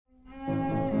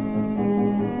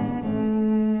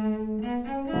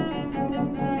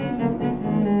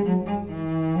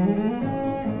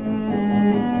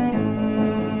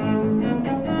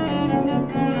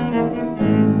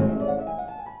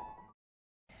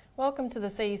Welcome to the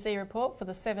CEC Report for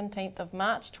the 17th of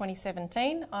March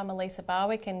 2017. I'm Elisa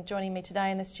Barwick, and joining me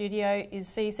today in the studio is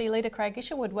CEC leader Craig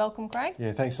Isherwood. Welcome, Craig.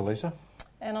 Yeah, thanks, Elisa.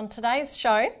 And on today's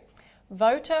show,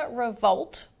 voter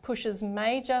revolt pushes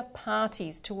major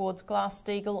parties towards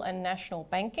Glass-Steagall and national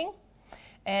banking,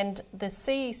 and the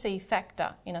CEC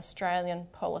factor in Australian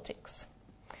politics.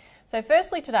 So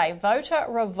firstly today, voter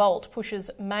revolt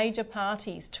pushes major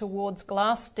parties towards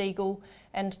Glass-Steagall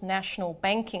and national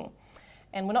banking.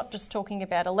 And we're not just talking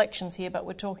about elections here, but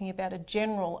we're talking about a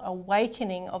general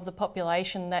awakening of the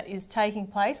population that is taking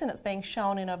place, and it's being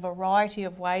shown in a variety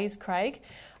of ways, Craig.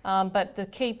 But the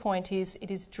key point is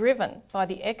it is driven by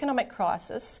the economic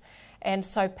crisis, and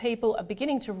so people are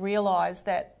beginning to realise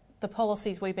that the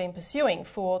policies we've been pursuing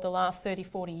for the last 30,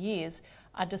 40 years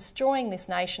are destroying this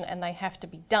nation and they have to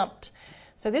be dumped.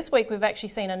 So this week we've actually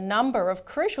seen a number of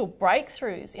crucial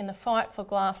breakthroughs in the fight for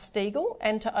Glass-Steagall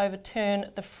and to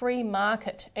overturn the free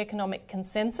market economic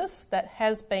consensus that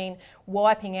has been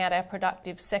wiping out our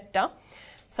productive sector.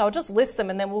 So I'll just list them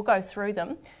and then we'll go through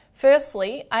them.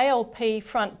 Firstly, ALP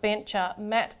frontbencher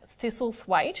Matt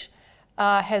Thistlethwaite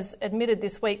has admitted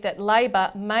this week that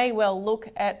Labor may well look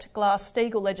at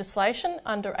Glass-Steagall legislation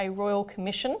under a royal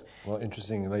commission. Well,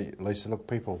 interestingly, Lisa, look,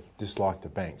 people dislike the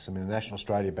banks. I mean, the National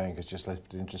Australia Bank has just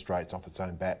lifted interest rates off its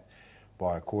own bat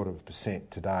by 0.25%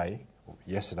 today, or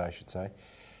yesterday I should say,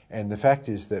 and the fact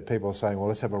is that people are saying, well,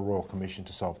 let's have a royal commission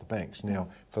to solve the banks. Now,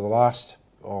 for the last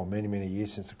many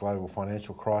years, since the global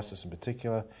financial crisis in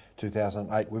particular,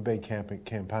 2008, we've been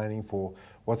campaigning for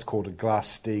what's called a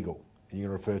Glass-Steagall. You're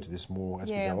going to refer to this more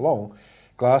as we go along.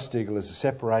 Glass-Steagall is a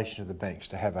separation of the banks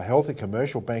to have a healthy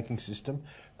commercial banking system,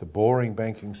 the boring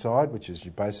banking side, which is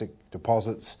your basic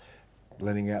deposits,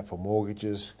 lending out for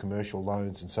mortgages, commercial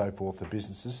loans and so forth for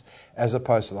businesses, as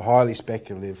opposed to the highly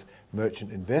speculative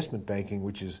merchant investment banking,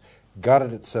 which has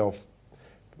gutted itself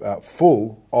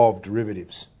full of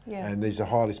derivatives. Yeah. And these are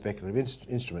highly speculative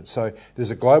instruments. So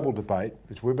there's a global debate,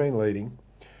 which we've been leading,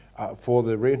 for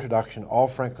the reintroduction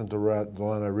of Franklin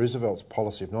Delano Roosevelt's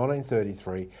policy of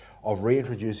 1933 of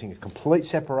reintroducing a complete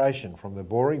separation from the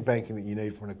boring banking that you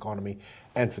need for an economy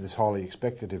and for this highly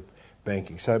speculative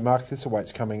banking. So Mark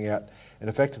Thistlethwaite's coming out and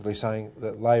effectively saying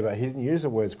that Labor, he didn't use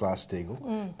the words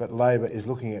Glass-Steagall, but Labor is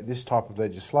looking at this type of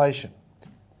legislation.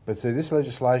 But so this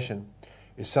legislation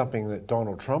is something that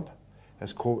Donald Trump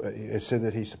has said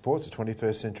that he supports, the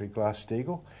 21st century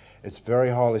Glass-Steagall. It's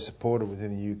very highly supported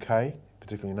within the UK,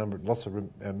 particularly lots of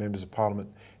members of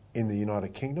Parliament in the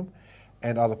United Kingdom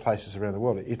and other places around the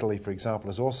world. Italy, for example,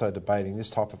 is also debating this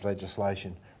type of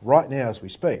legislation right now as we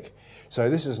speak. So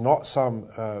this is not some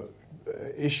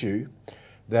issue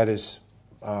that is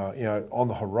on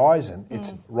the horizon,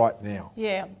 it's right now.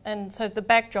 Yeah, and so the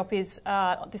backdrop is,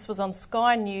 this was on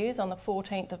Sky News on the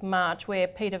 14th of March, where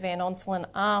Peter Van Onselen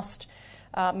asked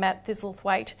Matt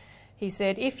Thistlethwaite, he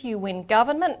said, if you win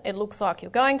government, it looks like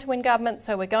you're going to win government,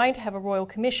 so we're going to have a royal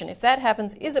commission. If that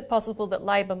happens, is it possible that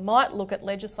Labor might look at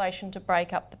legislation to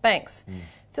break up the banks?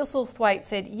 Thistlethwaite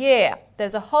said, yeah,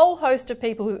 there's a whole host of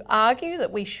people who argue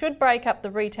that we should break up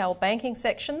the retail banking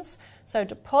sections, so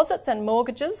deposits and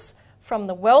mortgages from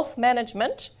the wealth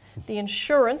management, the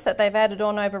insurance that they've added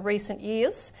on over recent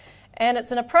years, and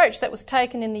it's an approach that was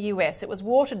taken in the US. It was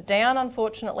watered down,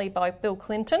 unfortunately, by Bill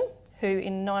Clinton, who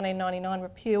in 1999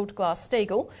 repealed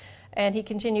Glass-Steagall, and he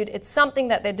continued, it's something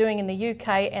that they're doing in the UK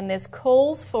and there's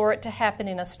calls for it to happen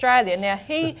in Australia. Now,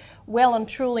 he well and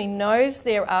truly knows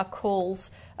there are calls,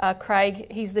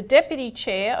 Craig. He's the Deputy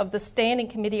Chair of the Standing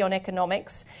Committee on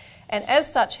Economics, and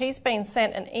as such, he's been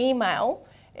sent an email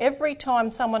every time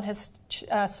someone has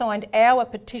signed our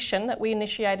petition that we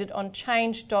initiated on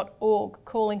change.org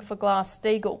calling for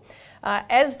Glass-Steagall.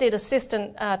 As did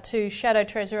Assistant to Shadow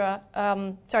Treasurer,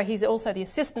 he's also the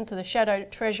Assistant to the Shadow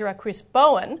Treasurer Chris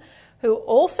Bowen, who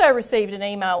also received an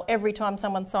email every time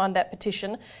someone signed that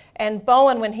petition. And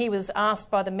Bowen, when he was asked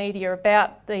by the media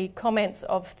about the comments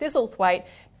of Thistlethwaite,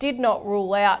 did not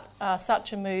rule out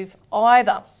such a move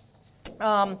either.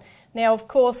 Now, of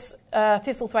course,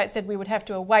 Thistlethwaite said we would have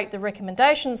to await the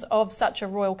recommendations of such a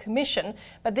royal commission,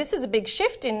 but this is a big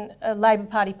shift in Labor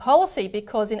Party policy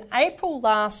because in April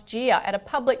last year at a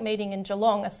public meeting in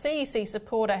Geelong, a CEC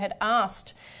supporter had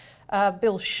asked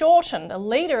Bill Shorten, the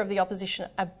leader of the opposition,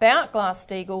 about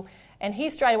Glass-Steagall, and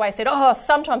he straight away said,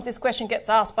 sometimes this question gets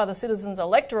asked by the Citizens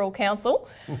Electoral Council,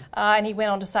 and he went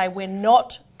on to say, we're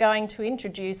not going to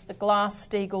introduce the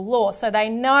Glass-Steagall law. So they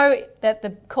know that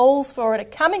the calls for it are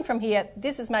coming from here.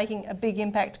 This is making a big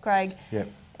impact, Craig,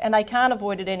 and they can't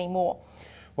avoid it anymore.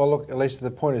 Well, look, Elisa,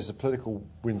 the point is the political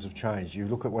winds have changed. You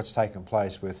look at what's taken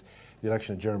place with the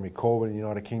election of Jeremy Corbyn in the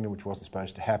United Kingdom, which wasn't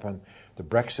supposed to happen, the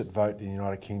Brexit vote in the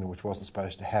United Kingdom, which wasn't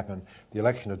supposed to happen, the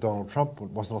election of Donald Trump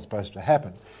was not supposed to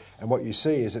happen. And what you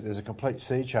see is that there's a complete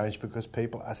sea change because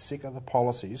people are sick of the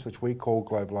policies, which we call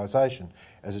globalisation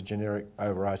as a generic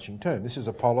overarching term. This is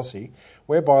a policy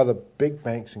whereby the big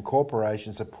banks and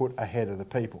corporations are put ahead of the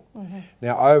people. Mm-hmm.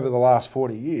 Now, over the last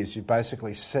 40 years, you've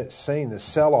basically seen the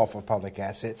sell-off of public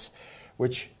assets,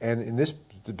 which, and in this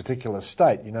particular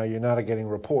state, you're now getting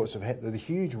reports of the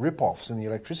huge rip-offs in the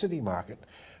electricity market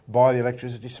by the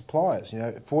electricity suppliers,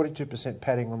 42%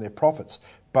 padding on their profits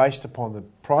based upon the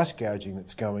price gouging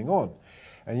that's going on.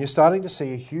 And you're starting to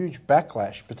see a huge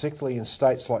backlash, particularly in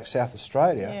states like South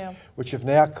Australia, which have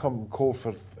now called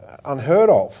for, unheard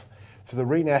of, for the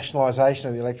renationalisation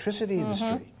of the electricity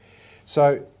industry.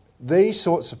 So these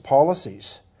sorts of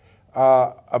policies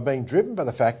are being driven by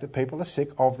the fact that people are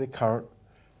sick of the current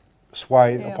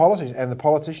sway of policies, and the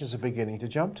politicians are beginning to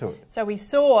jump to it. So we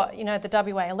saw, the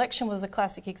WA election was a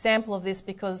classic example of this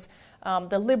because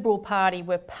the Liberal Party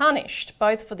were punished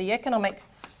both for the economic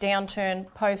downturn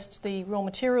post the raw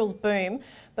materials boom,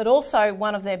 but also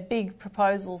one of their big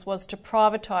proposals was to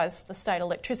privatise the state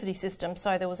electricity system.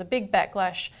 So there was a big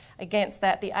backlash against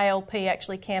that. The ALP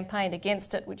actually campaigned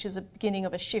against it, which is a beginning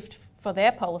of a shift for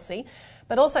their policy.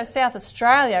 But also South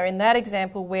Australia, in that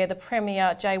example where the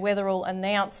Premier, Jay Weatherill,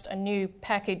 announced a new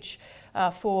package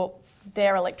for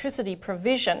their electricity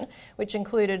provision, which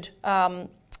included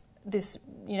this,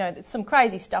 some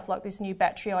crazy stuff like this new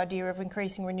battery idea of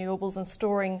increasing renewables and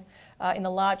storing in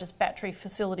the largest battery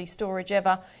facility storage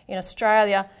ever in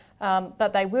Australia.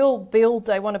 But they want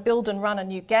to build and run a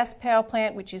new gas power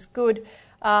plant, which is good.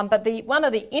 But one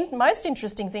of the most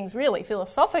interesting things, really,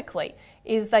 philosophically,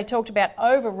 is they talked about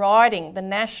overriding the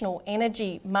national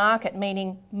energy market,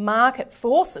 meaning market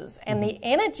forces. And the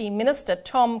Energy Minister,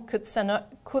 Tom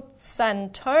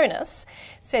Koutsantonis,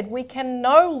 said we can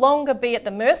no longer be at the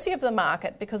mercy of the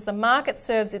market because the market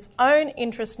serves its own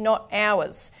interest, not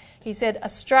ours. He said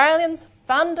Australians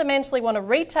fundamentally want to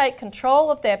retake control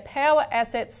of their power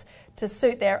assets to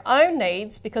suit their own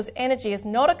needs because energy is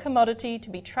not a commodity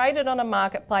to be traded on a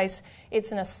marketplace.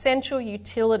 It's an essential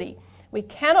utility. We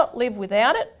cannot live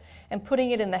without it, and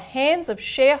putting it in the hands of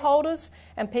shareholders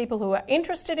and people who are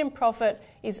interested in profit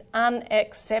is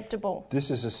unacceptable. This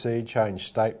is a sea change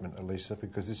statement, Elisa,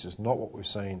 because this is not what we've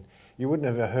seen. You wouldn't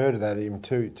have ever heard of that even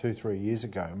 3 years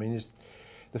ago. I mean,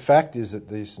 the fact is that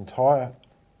this entire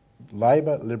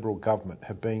Labor Liberal government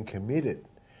have been committed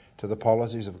to the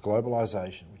policies of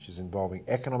globalisation, which is involving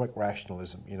economic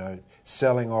rationalism,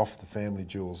 selling off the family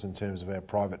jewels in terms of our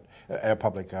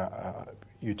public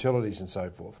utilities and so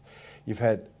forth. You've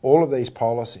had all of these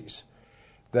policies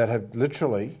that have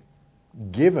literally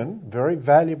given very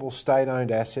valuable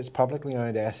state-owned assets, publicly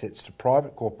owned assets to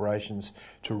private corporations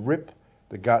to rip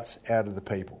the guts out of the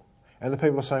people. And the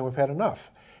people are saying we've had enough.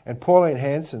 And Pauline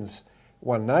Hanson's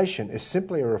One Nation is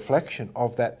simply a reflection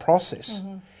of that process.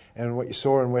 Mm-hmm. And what you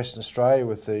saw in Western Australia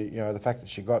with the fact that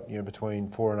she got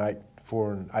between 4 and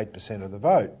 8% of the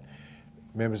vote,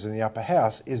 members in the upper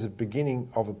house, is the beginning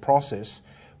of a process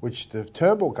which the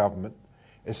Turnbull government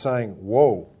is saying,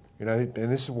 whoa, and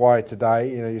this is why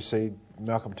today you see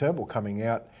Malcolm Turnbull coming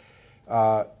out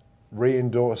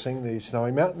re-endorsing the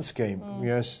Snowy Mountain scheme,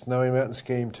 Snowy Mountain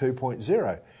scheme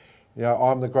 2.0.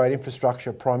 I'm the great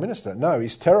infrastructure Prime Minister. No,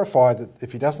 he's terrified that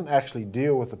if he doesn't actually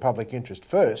deal with the public interest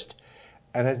first,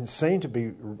 and hasn't seemed to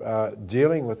be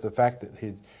dealing with the fact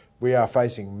that we are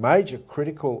facing major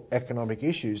critical economic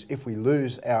issues if we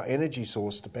lose our energy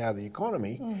source to power the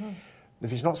economy. Mm-hmm. If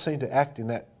he's not seen to act in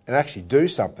that and actually do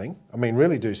something,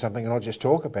 really do something and not just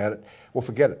talk about it, well,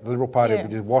 forget it. The Liberal Party will be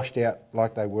just washed out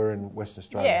like they were in Western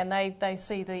Australia. Yeah, and they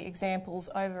see the examples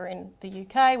over in the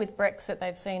UK with Brexit.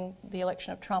 They've seen the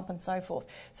election of Trump and so forth.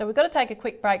 So we've got to take a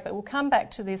quick break, but we'll come back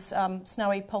to this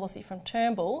snowy policy from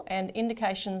Turnbull and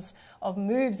indications of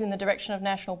moves in the direction of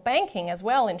national banking as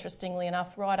well, interestingly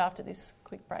enough, right after this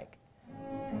quick break.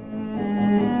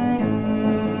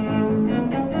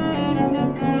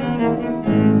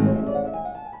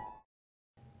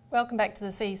 Welcome back to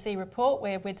the CEC Report,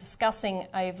 where we're discussing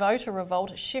a voter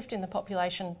revolt, a shift in the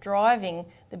population driving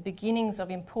the beginnings of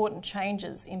important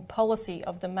changes in policy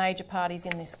of the major parties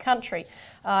in this country.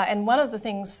 And one of the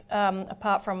things,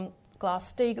 apart from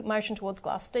Glass-Steagall, motion towards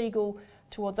Glass-Steagall,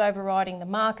 towards overriding the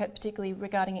market, particularly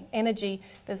regarding energy,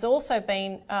 there's also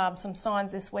been some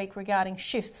signs this week regarding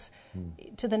shifts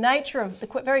to the nature of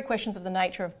the very questions of the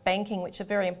nature of banking, which are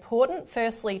very important.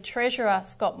 Firstly, Treasurer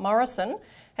Scott Morrison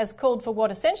has called for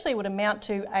what essentially would amount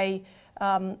to a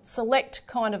select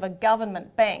kind of a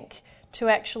government bank to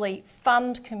actually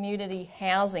fund community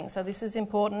housing. So this is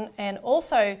important. And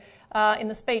also In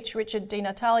the speech Richard Di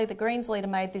Natale, the Greens leader,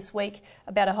 made this week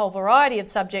about a whole variety of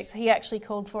subjects, he actually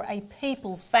called for a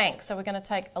people's bank. So we're going to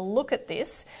take a look at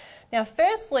this. Now,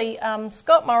 firstly,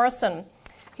 Scott Morrison,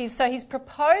 he's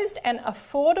proposed an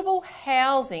affordable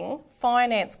housing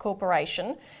finance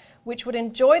corporation which would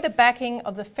enjoy the backing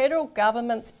of the federal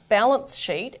government's balance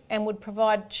sheet and would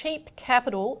provide cheap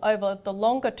capital over the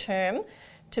longer term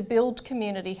to build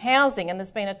community housing. And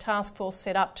there's been a task force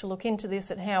set up to look into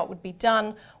this and how it would be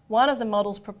done. One of the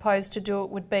models proposed to do it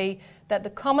would be that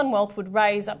the Commonwealth would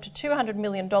raise up to $200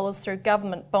 million through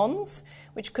government bonds,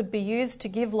 which could be used to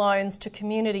give loans to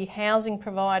community housing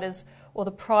providers or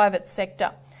the private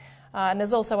sector. And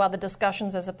there's also other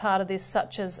discussions as a part of this,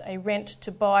 such as a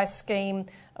rent-to-buy scheme.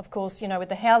 Of course, you know, with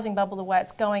the housing bubble the way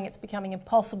it's going, it's becoming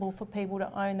impossible for people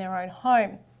to own their own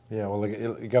home. Yeah, well,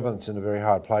 the government's in a very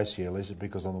hard place here, Elisa,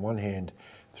 because on the one hand,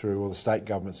 through all the state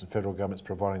governments and federal governments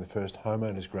providing the first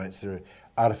homeowners grants, they're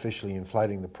artificially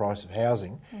inflating the price of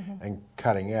housing and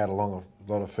cutting out a lot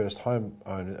of first home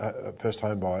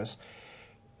buyers.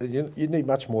 You need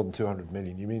much more than 200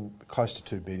 million. You mean close to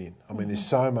 2 billion. I mean, there's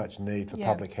so much need for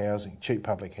public housing, cheap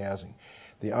public housing.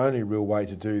 The only real way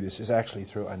to do this is actually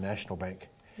through a national bank.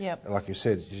 Yep. Like you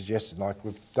said, you suggested, like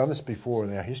we've done this before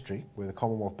in our history, where the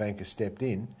Commonwealth Bank has stepped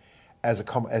in as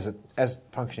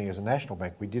functioning as a national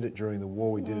bank. We did it during the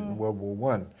war. We did it in World War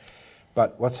One.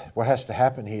 But what has to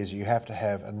happen here is you have to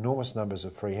have enormous numbers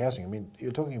of free housing. I mean,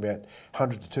 you're talking about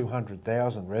 100 to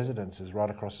 200,000 residences right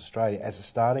across Australia as a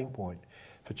starting point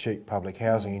for cheap public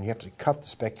housing, and you have to cut the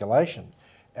speculation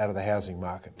out of the housing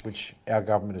market, which our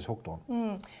government is hooked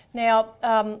on.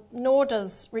 Now, nor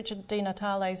does Richard Di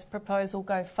Natale's proposal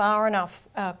go far enough,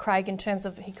 Craig, in terms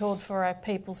of he called for a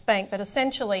people's bank, but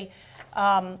essentially,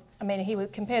 I mean, he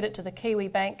compared it to the Kiwi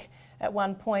Bank at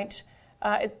one point.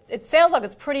 It sounds like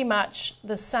it's pretty much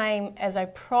the same as a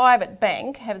private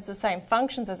bank, has the same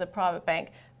functions as a private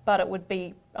bank, but it would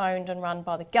be owned and run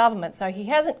by the government. So he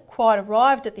hasn't quite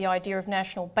arrived at the idea of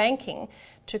national banking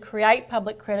to create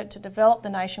public credit to develop the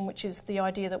nation, which is the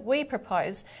idea that we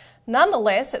propose.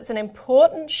 Nonetheless, it's an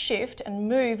important shift and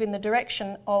move in the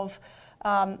direction of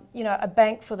a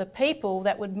bank for the people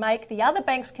that would make the other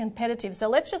banks competitive. So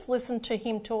let's just listen to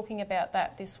him talking about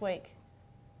that this week.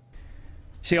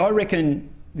 See, I reckon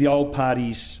the old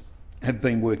parties have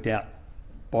been worked out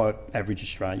by average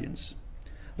Australians.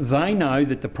 They know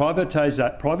that the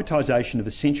privatisation of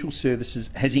essential services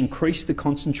has increased the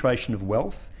concentration of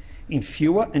wealth in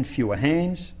fewer and fewer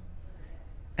hands,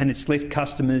 and it's left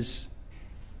customers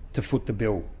to foot the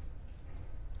bill.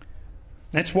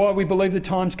 That's why we believe the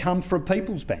time's come for a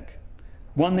people's bank,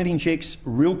 one that injects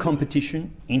real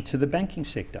competition into the banking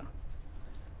sector.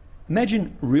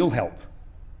 Imagine real help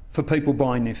for people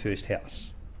buying their first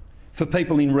house, for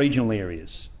people in regional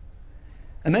areas.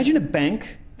 Imagine a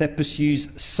bank that pursues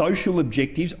social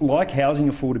objectives like housing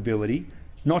affordability,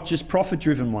 not just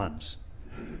profit-driven ones.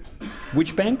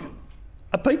 Which bank?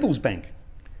 A people's bank.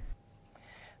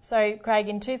 So, Craig,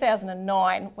 in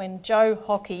 2009, when Joe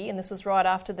Hockey, and this was right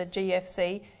after the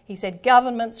GFC, he said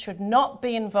governments should not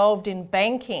be involved in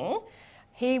banking.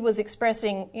 He was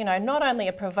expressing, not only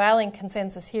a prevailing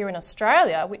consensus here in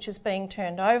Australia, which is being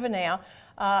turned over now,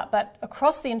 but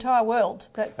across the entire world.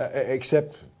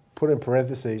 Except, put in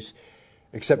parentheses,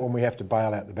 except when we have to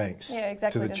bail out the banks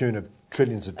to the tune of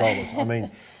trillions of dollars. I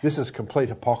mean, this is complete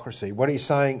hypocrisy. What he's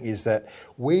saying is that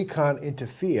we can't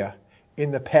interfere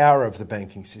in the power of the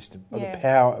banking system, or the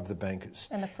power of the bankers.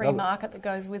 And the free market that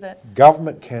goes with it.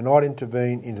 Government cannot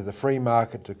intervene into the free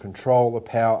market to control the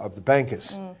power of the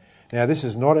bankers. Now, this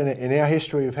is not in our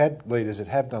history. We've had leaders that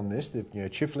have done this.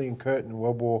 Chifley and Curtin in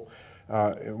World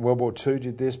War II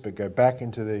did this, but go back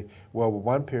into the World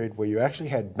War I period where you actually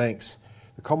had banks.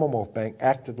 The Commonwealth Bank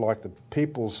acted like the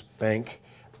People's Bank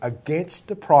against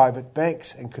the private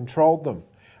banks and controlled them.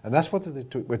 And that's what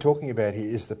we're talking about here,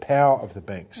 is the power of the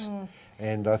banks.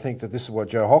 And I think that this is what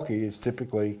Joe Hockey is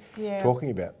typically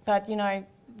talking about. But,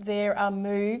 there are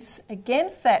moves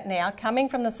against that now coming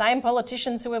from the same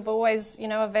politicians who have always,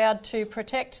 avowed to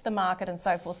protect the market and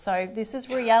so forth. So this is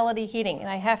reality hitting.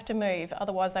 They have to move,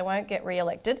 otherwise they won't get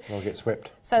re-elected. They'll get swept.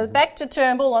 So back to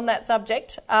Turnbull on that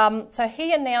subject. So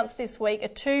he announced this week a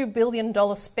 $2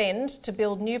 billion spend to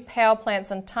build new power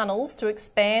plants and tunnels to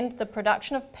expand the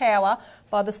production of power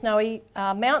by the Snowy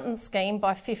Mountains scheme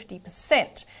by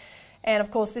 50%. And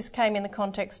of course this came in the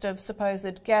context of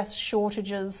supposed gas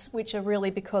shortages, which are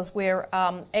really because we're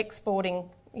exporting,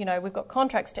 we've got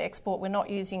contracts to export, we're not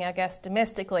using our gas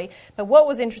domestically. But what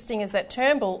was interesting is that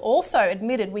Turnbull also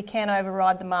admitted we can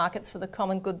override the markets for the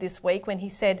common good this week when he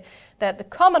said that the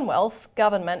Commonwealth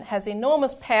government has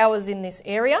enormous powers in this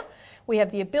area. We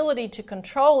have the ability to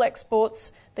control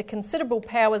exports. The considerable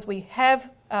powers we have,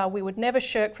 we would never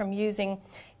shirk from using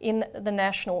in the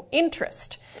national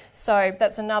interest. So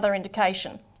that's another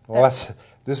indication. Well,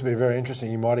 this would be very interesting.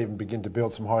 You might even begin to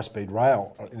build some high-speed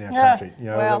rail in our country. You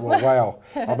know, rail.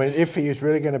 I mean, if he was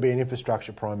really going to be an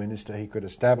infrastructure prime minister, he could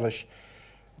establish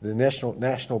the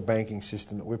national banking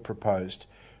system that we've proposed,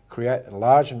 create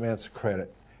large amounts of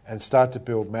credit, and start to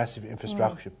build massive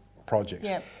infrastructure projects.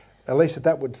 Yep. Elisa,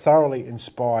 that would thoroughly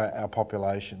inspire our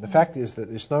population. The fact is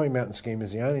that the Snowy Mountain Scheme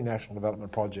is the only national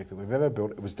development project that we've ever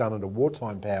built. It was done under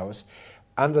wartime powers,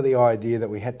 under the idea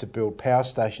that we had to build power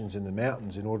stations in the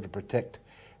mountains in order to protect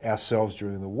ourselves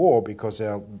during the war, because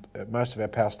most of our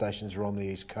power stations are on the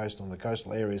east coast, on the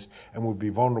coastal areas, and would be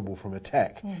vulnerable from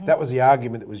attack. That was the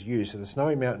argument that was used. So the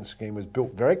Snowy Mountain Scheme was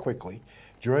built very quickly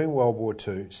during World War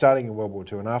II, starting in World War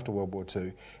II and after World War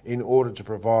II, in order to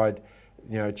provide,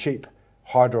 cheap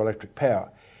hydroelectric power.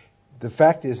 The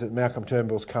fact is that Malcolm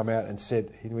Turnbull's come out and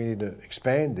said we need to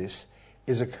expand this,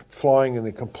 is flying in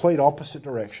the complete opposite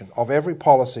direction of every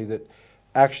policy that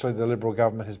actually the Liberal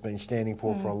government has been standing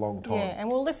for a long time. Yeah, and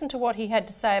we'll listen to what he had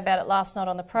to say about it last night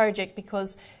on the project,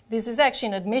 because this is actually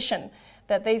an admission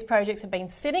that these projects have been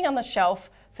sitting on the shelf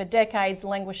for decades,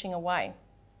 languishing away.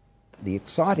 The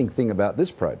exciting thing about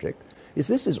this project is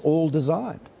this is all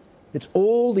designed. It's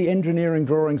all the engineering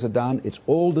drawings are done. It's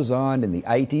all designed in the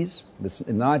 80s,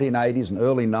 in the 1980s and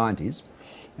early 90s,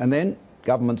 and then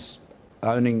governments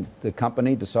owning the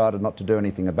company decided not to do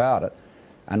anything about it.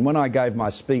 And when I gave my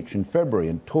speech in February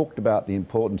and talked about the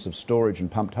importance of storage and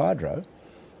pumped hydro,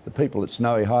 the people at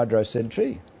Snowy Hydro said,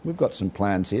 gee, we've got some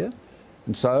plans here.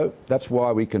 And so that's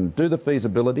why we can do the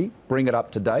feasibility, bring it up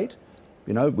to date,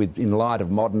 in light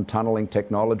of modern tunnelling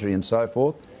technology and so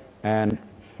forth. And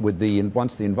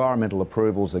once the environmental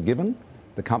approvals are given,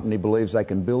 the company believes they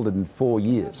can build it in 4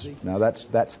 years. Now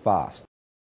that's fast.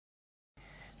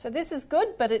 So this is good,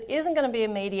 but it isn't going to be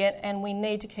immediate, and we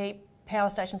need to keep power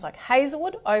stations like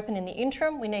Hazelwood open in the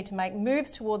interim. We need to make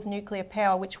moves towards nuclear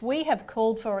power, which we have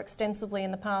called for extensively in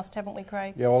the past, haven't we,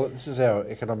 Craig? Yeah, well, this is our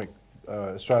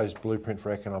Australia's blueprint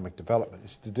for economic development.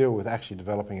 It's to deal with actually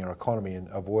developing our economy and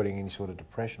avoiding any sort of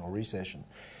depression or recession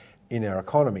in our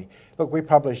economy. Look, we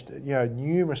published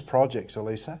numerous projects,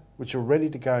 Elisa, which are ready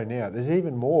to go now. There's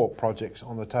even more projects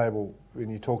on the table when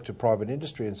you talk to private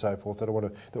industry and so forth that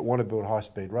want to build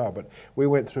high-speed rail. But we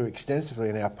went through extensively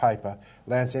in our paper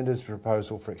Lance Ender's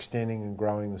proposal for extending and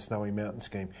growing the Snowy Mountain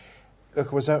Scheme.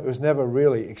 Look, it was never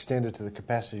really extended to the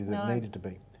capacity that it needed to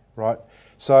be, right?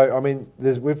 So, I mean,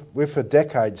 we've for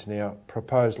decades now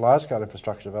proposed large-scale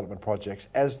infrastructure development projects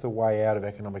as the way out of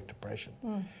economic depression,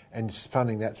 and just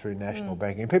funding that through national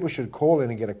banking. And people should call in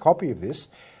and get a copy of this.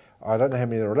 I don't know how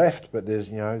many there are left, but there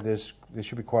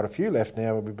should be quite a few left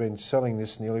now. We've been selling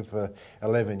this nearly for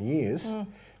 11 years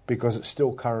because it's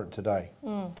still current today.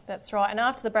 That's right. And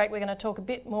after the break, we're going to talk a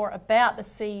bit more about the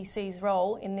CEC's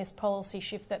role in this policy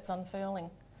shift that's unfurling.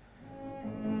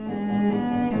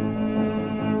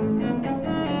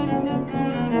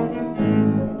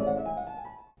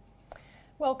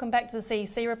 Welcome back to the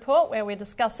CEC Report, where we're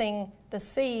discussing the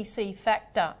CEC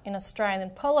factor in Australian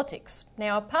politics.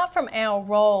 Now, apart from our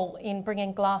role in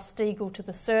bringing Glass-Steagall to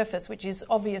the surface, which is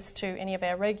obvious to any of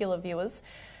our regular viewers,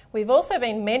 we've also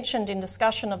been mentioned in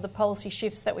discussion of the policy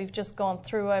shifts that we've just gone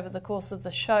through over the course of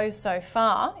the show so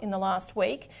far in the last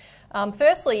week.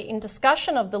 Firstly, in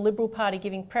discussion of the Liberal Party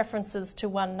giving preferences to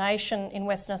One Nation in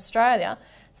Western Australia,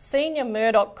 senior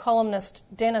Murdoch columnist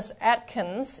Dennis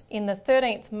Atkins in the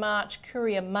 13th March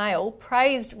Courier Mail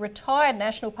praised retired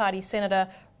National Party Senator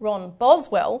Ron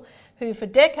Boswell, who for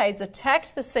decades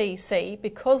attacked the CEC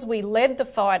because we led the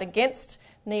fight against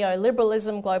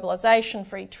neoliberalism, globalisation,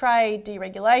 free trade,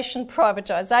 deregulation,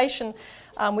 privatisation,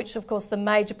 which of course the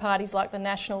major parties like the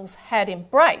Nationals had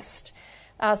embraced.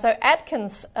 So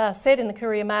Atkins said in the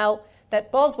Courier Mail that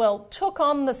Boswell took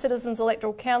on the Citizens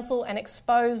Electoral Council and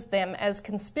exposed them as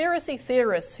conspiracy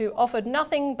theorists who offered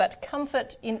nothing but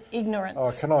comfort in ignorance. Oh,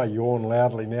 can I yawn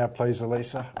loudly now, please,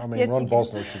 Elisa? I mean, yes, Ron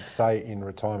Boswell should stay in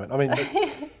retirement. I mean,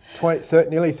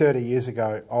 nearly 30 years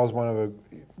ago, I was one of a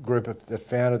group that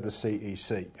founded the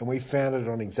CEC, and we founded it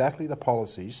on exactly the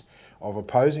policies of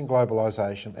opposing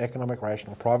globalisation, economic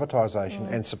rational privatisation,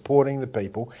 and supporting the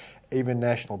people. Even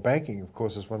national banking, of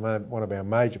course, is one of our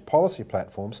major policy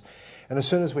platforms. And as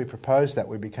soon as we proposed that,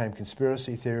 we became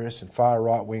conspiracy theorists and far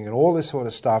right wing and all this sort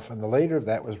of stuff. And the leader of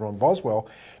that was Ron Boswell,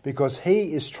 because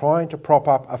he is trying to prop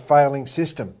up a failing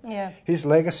system. Yeah. His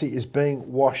legacy is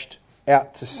being washed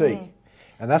out to sea.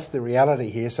 And that's the reality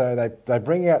here. So they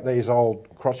bring out these old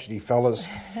crotchety fellas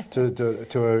to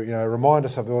remind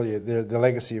us of the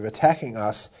legacy of attacking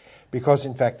us. because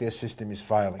in fact their system is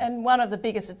failing. And one of the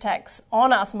biggest attacks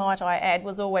on us, might I add,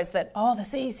 was always that, oh, the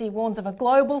CEC warns of a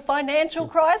global financial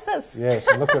crisis. Yes,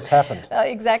 and look what's happened.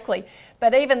 Exactly.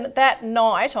 But even that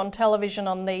night on television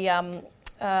on the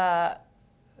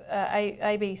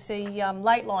ABC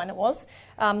Late Line it was,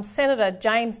 Senator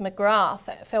James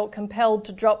McGrath felt compelled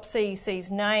to drop CEC's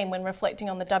name when reflecting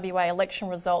on the WA election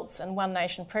results and One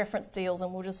Nation preference deals,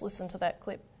 and we'll just listen to that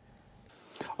clip.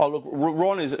 Oh look,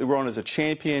 Ron is a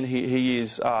champion. He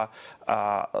is the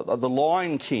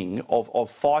Lion King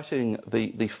of fighting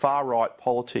the far right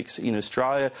politics in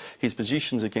Australia. His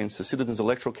positions against the Citizens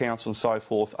Electoral Council and so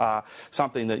forth are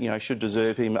something that should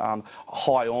deserve him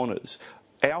high honours.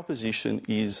 Our position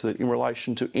is that in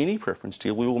relation to any preference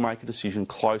deal, we will make a decision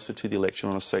closer to the election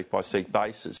on a seat-by-seat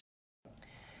basis.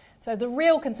 So the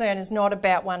real concern is not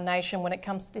about One Nation when it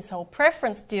comes to this whole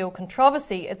preference deal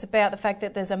controversy. It's about the fact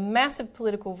that there's a massive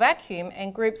political vacuum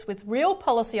and groups with real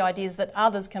policy ideas that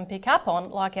others can pick up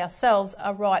on, like ourselves,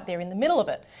 are right there in the middle of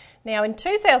it. Now, in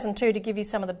 2002, to give you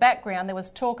some of the background, there was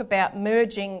talk about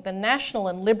merging the National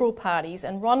and Liberal parties,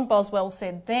 and Ron Boswell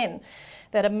said then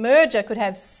that a merger could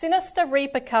have sinister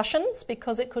repercussions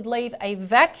because it could leave a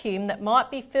vacuum that might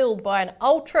be filled by an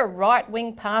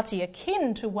ultra-right-wing party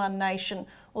akin to One Nation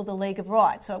or the League of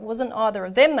Right. So it wasn't either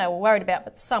of them they were worried about,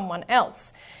 but someone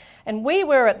else. And we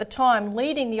were at the time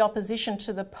leading the opposition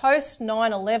to the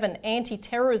post-9/11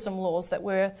 anti-terrorism laws that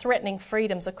were threatening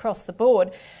freedoms across the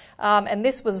board. And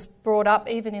this was brought up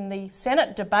even in the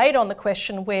Senate debate on the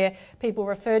question where people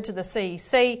referred to the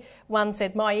CEC. One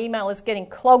said, my email is getting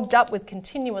clogged up with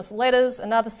continuous letters.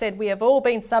 Another said, we have all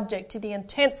been subject to the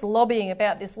intense lobbying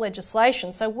about this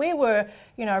legislation. So we were,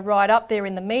 right up there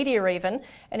in the media even.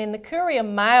 And in the Courier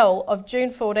Mail of June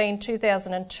 14,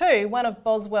 2002, one of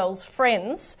Boswell's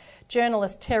friends,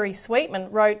 journalist Terry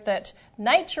Sweetman, wrote that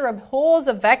nature abhors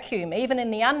a vacuum, even in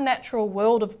the unnatural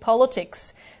world of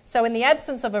politics. So in the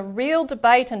absence of a real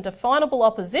debate and definable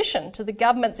opposition to the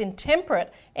government's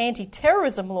intemperate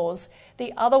anti-terrorism laws,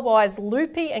 the otherwise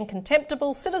loopy and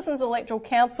contemptible Citizens Electoral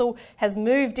Council has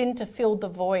moved in to fill the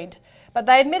void. But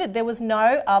they admitted there was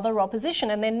no other opposition,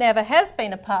 and there never has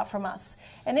been apart from us.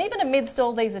 And even amidst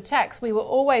all these attacks, we were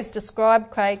always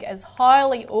described, Craig, as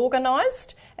highly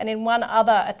organised, and in one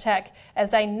other attack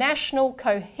as a national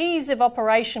cohesive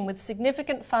operation with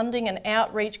significant funding and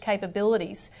outreach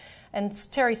capabilities. And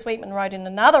Terry Sweetman wrote in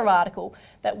another article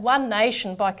that One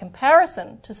Nation, by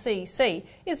comparison to CEC,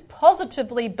 is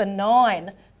positively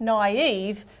benign,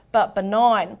 naive, but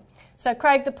benign. So,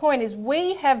 Craig, the point is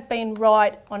we have been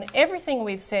right on everything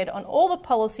we've said on all the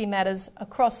policy matters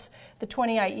across the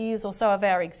 28 years or so of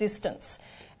our existence.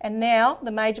 And now the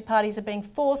major parties are being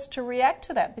forced to react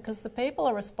to that because the people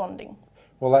are responding.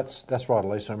 Well, that's right,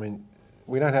 Elisa. I mean,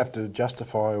 we don't have to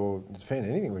justify or defend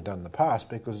anything we've done in the past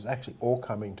because it's actually all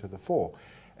coming to the fore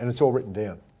and it's all written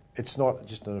down. It's not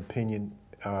just an opinion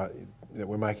that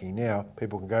we're making now.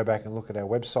 People can go back and look at our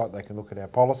website, they can look at our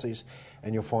policies,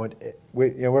 and you'll find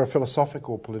we're a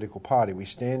philosophical political party. We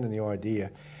stand in the idea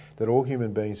that all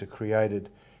human beings are created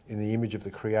in the image of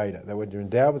the Creator, that we're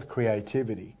endowed with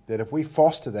creativity, that if we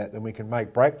foster that, then we can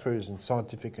make breakthroughs in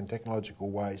scientific and technological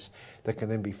ways that can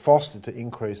then be fostered to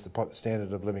increase the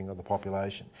standard of living of the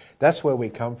population. That's where we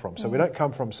come from. So we don't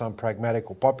come from some pragmatic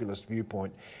or populist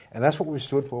viewpoint, and that's what we've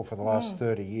stood for the last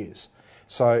 30 years.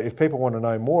 So if people want to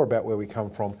know more about where we come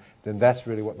from, then that's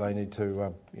really what they need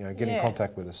to get in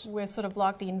contact with us. We're sort of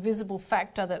like the invisible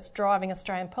factor that's driving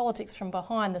Australian politics from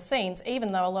behind the scenes,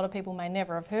 even though a lot of people may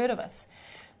never have heard of us.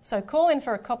 So call in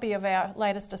for a copy of our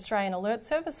latest Australian Alert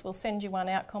Service. We'll send you one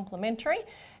out complimentary,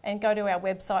 and go to our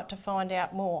website to find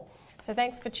out more. So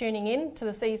thanks for tuning in to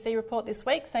the CEC Report this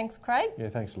week. Thanks, Craig. Yeah,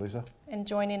 thanks, Elisa. And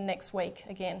join in next week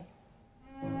again.